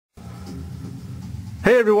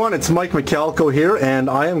Hey everyone, it's Mike Michalkow here, and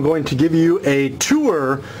I am going to give you a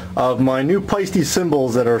tour of my new Paiste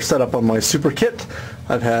cymbals that are set up on my super kit.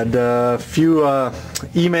 I've had a few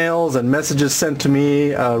emails and messages sent to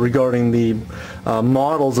me regarding the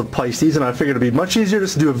models of Paistes, and I figured it'd be much easier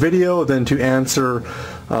just to do a video than to answer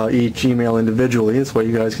each email individually. This way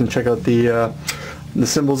you guys can check out the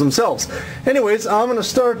cymbals themselves. Anyways, I'm going to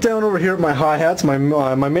start down over here at my hi-hats, my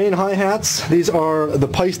main hi-hats. These are the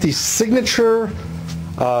Paiste signature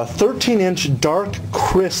 13-inch dark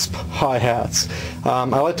crisp hi-hats. I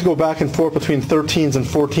like to go back and forth between 13s and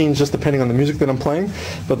 14s just depending on the music that I'm playing,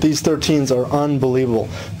 but these 13s are unbelievable.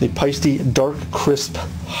 The Paiste dark crisp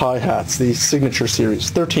hi-hats, the signature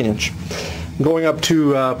series, 13-inch. Going up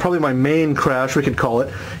to probably my main crash, we could call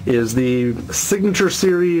it, is the signature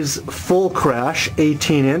series full crash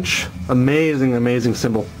 18-inch. Amazing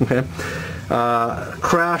cymbal. Okay.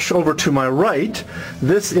 Crash over to my right,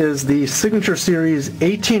 this is the signature series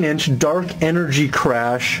 18-inch dark energy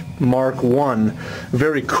crash Mark 1.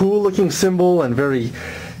 Very cool looking cymbal and very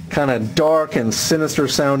kind of dark and sinister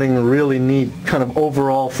sounding, really neat kind of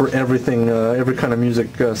overall for everything, every kind of music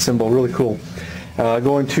cymbal, really cool.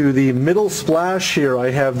 Going to the middle splash here, I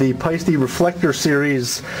have the Paiste Reflector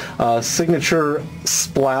Series signature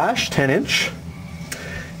splash 10-inch.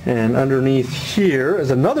 And underneath here is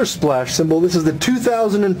another splash cymbal. This is the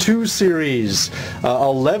 2002 series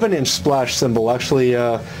 11-inch splash cymbal. Actually,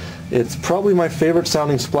 it's probably my favorite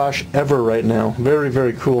sounding splash ever right now.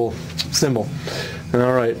 Very cool cymbal.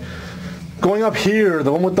 All right. Going up here,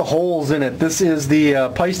 the one with the holes in it, this is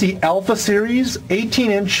the Paiste Alpha Series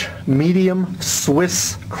 18-inch medium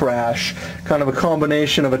Swiss crash. Kind of a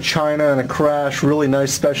combination of a China and a crash, really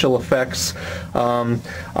nice special effects.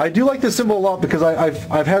 I do like this cymbal a lot because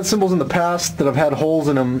I've had cymbals in the past that have had holes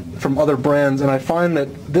in them from other brands, and I find that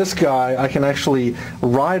this guy I can actually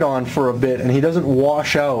ride on for a bit and he doesn't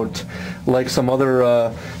wash out like some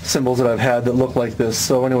other cymbals that I've had that look like this.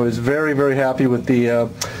 So anyways, very happy with the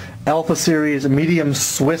Alpha Series medium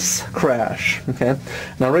Swiss crash. Okay.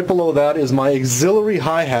 Now right below that is my auxiliary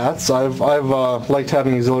hi-hats. I've liked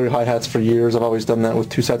having auxiliary hi-hats for years. I've always done that with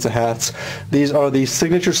two sets of hats. These are the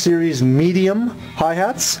signature series medium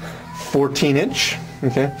hi-hats, 14-inch.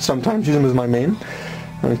 Okay. Sometimes use them as my main.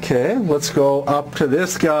 Okay. Let's go up to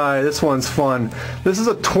this guy. This one's fun. This is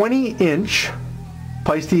a 20-inch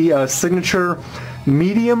Paiste signature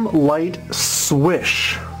medium light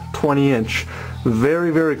swish, 20-inch.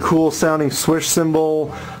 Very cool sounding swish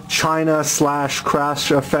cymbal, China slash crash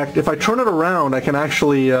effect. If I turn it around, I can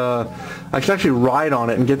actually ride on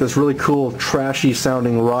it and get this really cool trashy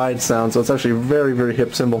sounding ride sound. So it's actually a very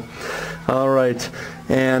hip cymbal. All right,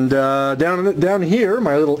 and down here,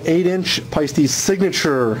 my little 8-inch Paiste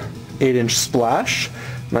signature 8-inch splash.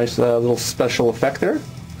 Nice little special effect there.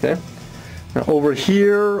 Okay. Now over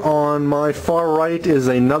here on my far right is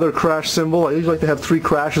another crash cymbal. I usually like to have 3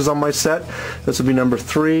 crashes on my set. This would be number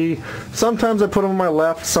 3. Sometimes I put them on my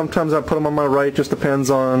left, sometimes I put them on my right. Just depends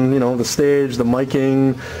on, you know, the stage, the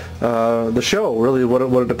miking, the show, really what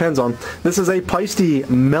it depends on. This is a Paiste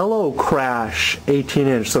Mellow Crash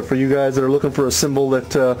 18-inch. So for you guys that are looking for a cymbal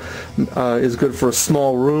that is good for a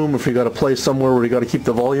small room, if you got to play somewhere where you got to keep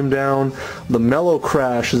the volume down, the Mellow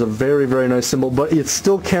Crash is a very nice cymbal, but it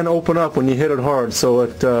still can open up when you hit it hard, so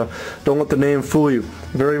don't let the name fool you.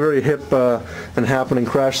 Very hip and happening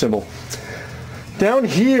crash cymbal. Down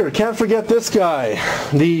here, can't forget this guy,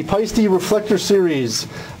 the Paiste Reflector Series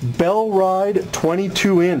Bell Ride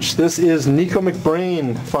 22-inch. This is Nico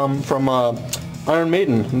McBrain from Iron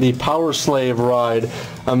Maiden, the Power Slave Ride.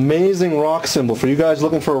 Amazing rock cymbal. For you guys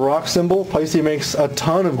looking for a rock cymbal, Paiste makes a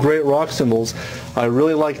ton of great rock cymbals. I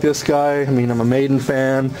really like this guy. I mean, I'm a Maiden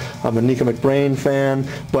fan, I'm a Nico McBrain fan,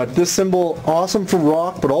 but this cymbal, awesome for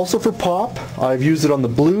rock, but also for pop. I've used it on the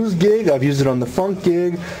blues gig, I've used it on the funk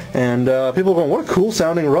gig, and people are going, what a cool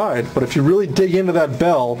sounding ride. But if you really dig into that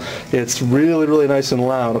bell, it's really nice and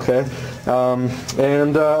loud, okay?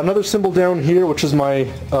 Another cymbal down here, which is my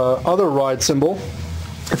other ride cymbal.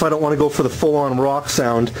 If I don't want to go for the full-on rock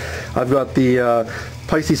sound, I've got the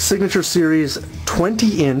Paiste Signature Series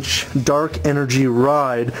 20-inch Dark Energy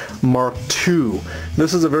Ride Mark II.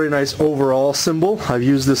 This is a very nice overall cymbal. I've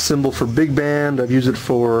used this cymbal for big band, I've used it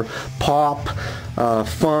for pop,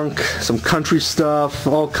 funk, some country stuff,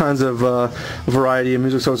 all kinds of variety of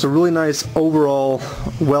music. So it's a really nice overall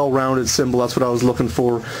well-rounded cymbal. That's what I was looking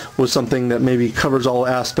for, was something that maybe covers all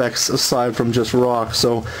aspects aside from just rock.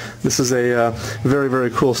 So this is a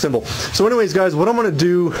very cool cymbal. So anyways guys, what I'm going to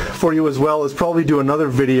do for you as well is probably do another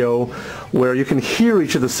another video where you can hear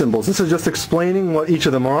each of the cymbals. This is just explaining what each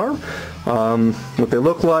of them are, what they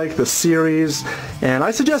look like, the series, and I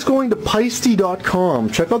suggest going to Paiste.com.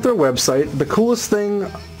 Check out their website. The coolest thing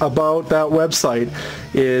about that website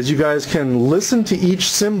is you guys can listen to each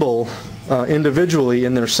cymbal individually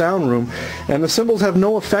in their sound room, and the cymbals have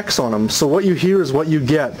no effects on them, so what you hear is what you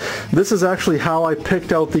get. This is actually how I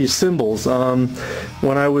picked out these cymbals.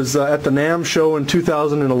 When I was at the NAMM show in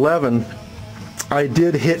 2011, I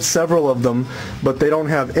did hit several of them, but they don't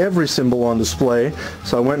have every cymbal on display.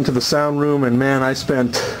 So I went into the sound room, and man, I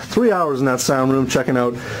spent 3 hours in that sound room checking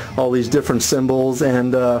out all these different cymbals,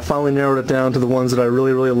 and finally narrowed it down to the ones that I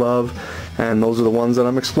really, really love. And those are the ones that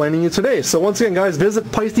I'm explaining you today. So once again, guys,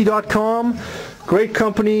 visit Paiste.com. Great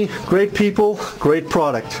company, great people, great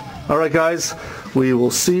product. All right, guys, we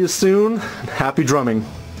will see you soon. Happy drumming.